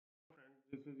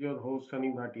This is your host Sunny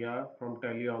Bhatia from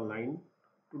Tally Online.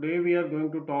 Today we are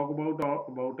going to talk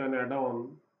about an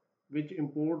add-on which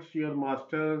imports your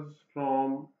masters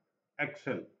from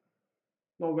Excel.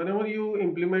 Now, whenever you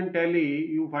implement Tally,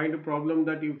 you find a problem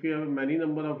that if you have many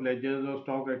number of ledgers or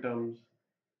stock items,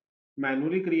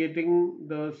 manually creating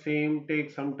the same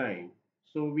takes some time.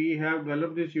 So we have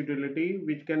developed this utility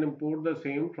which can import the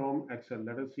same from Excel.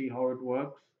 Let us see how it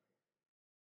works.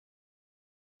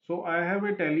 So I have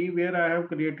a Tally where I have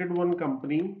created one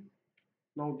company.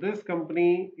 Now this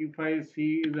company, if I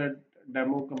see, is a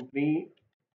demo company,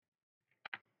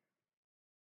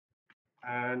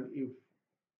 and if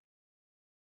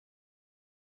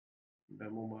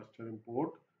demo master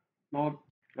import. Now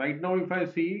right now if I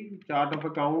see chart of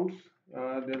accounts,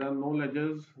 there are no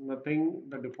ledgers, nothing.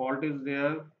 The default is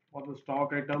there for the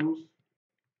stock items.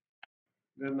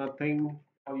 There's nothing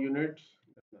for units.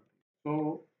 There's nothing.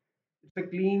 So it's a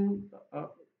clean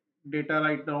data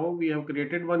right now. We have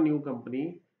created one new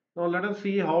company. Now let us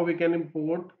see how we can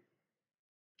import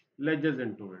ledgers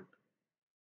into it.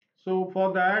 So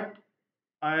for that,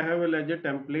 I have a ledger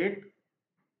template.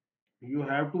 You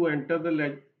have to enter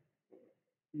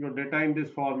your data in this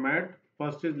format.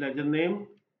 First is ledger name,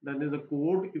 then is a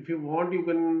code. If you want, you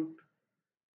can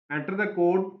enter the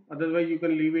code, otherwise you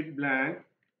can leave it blank.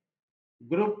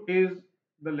 Group is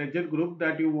the ledger group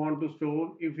that you want to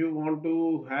store. If you want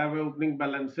to have opening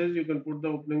balances, you can put the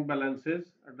opening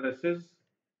balances, addresses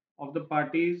of the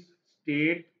parties,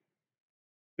 state,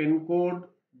 pin code,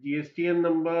 GSTN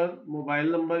number, mobile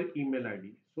number, email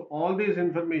ID. So all this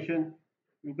information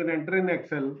you can enter in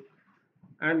Excel,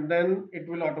 and then it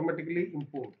will automatically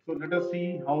import. So let us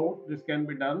see how this can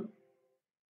be done.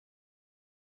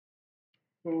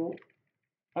 So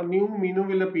a new menu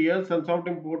will appear. Sunsoft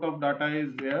import of data is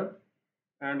there,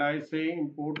 and I say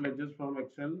import ledgers from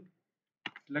Excel.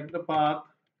 Select the path,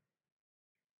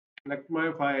 select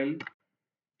my file,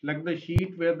 select the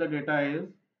sheet where the data is,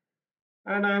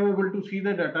 and I am able to see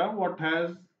the data what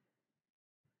has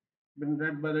been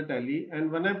read by the Tally.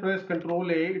 And when I press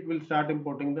Ctrl A, it will start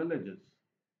importing the ledgers.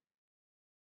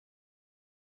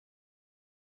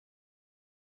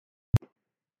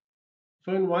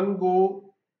 So in one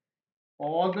go,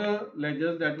 all the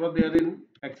ledgers that were there in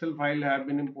Excel file have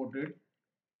been imported.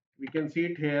 We can see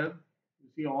it here. You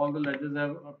see all the ledgers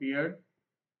have appeared.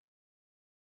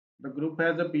 The group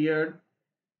has appeared,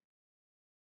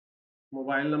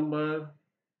 mobile number,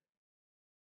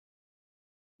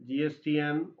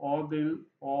 GSTN, all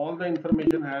the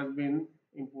information has been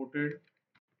imported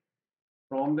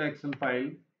from the Excel file.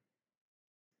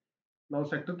 Now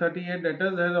sector 38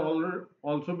 data has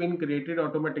also been created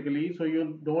automatically, so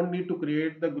you don't need to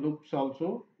create the groups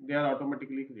also, they are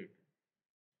automatically created.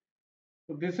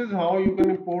 So this is how you can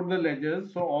import the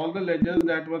ledgers. So all the ledgers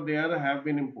that were there have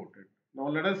been imported. Now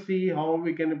let us see how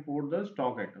we can import the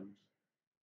stock items.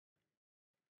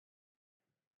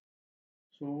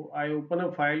 So I open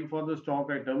a file for the stock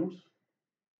items.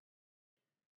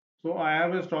 So I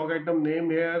have a stock item name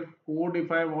here, code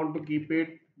if I want to keep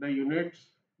it, the units,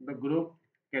 the group,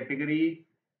 category,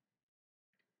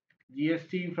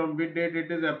 GST from which date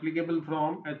it is applicable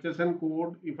from, HSN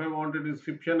code. If I want a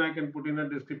description, I can put in a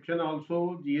description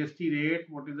also, GST rate,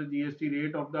 what is the GST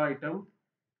rate of the item,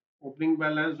 opening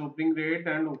balance, opening rate,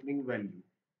 and opening value.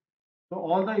 So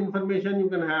all the information you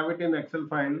can have it in Excel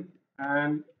file,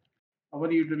 and our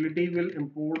utility will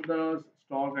import the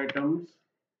stock items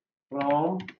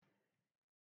from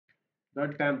the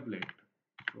template.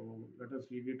 So let us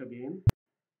read it again.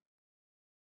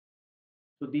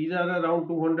 So these are around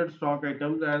 200 stock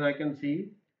items as I can see.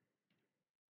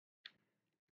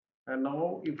 And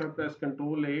now if I press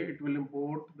Ctrl A, it will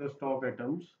import the stock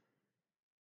items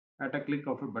at a click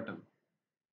of a button.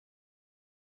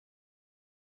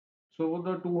 So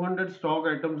the 200 stock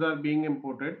items are being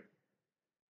imported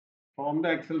from the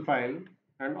Excel file,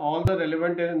 and all the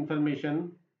relevant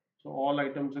information. So all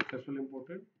items successfully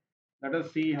imported. Let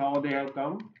us see how they have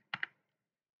come.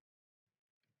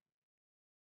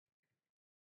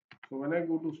 So when I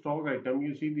go to stock item,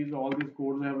 you see all these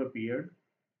codes have appeared.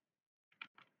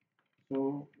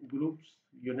 So groups,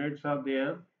 units are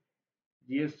there.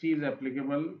 GST is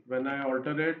applicable. When I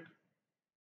alter it,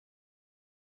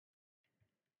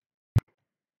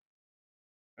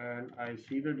 and I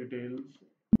see the details,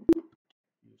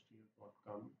 GST has not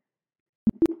come.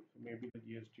 So maybe the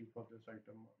GST for this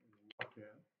item is not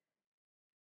here.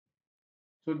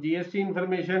 So GST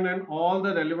information and all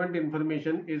the relevant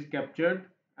information is captured,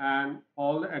 and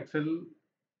all the Excel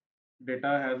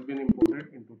data has been imported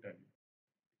into Tally.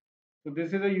 So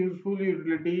this is a useful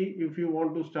utility if you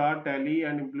want to start Tally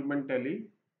and implement Tally.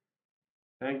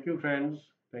 Thank you friends.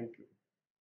 Thank you.